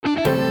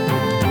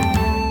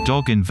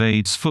Dog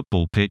invades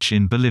football pitch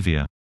in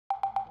Bolivia.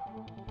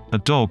 A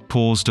dog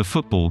paused a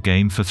football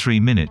game for 3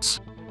 minutes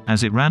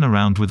as it ran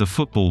around with a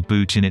football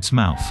boot in its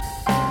mouth.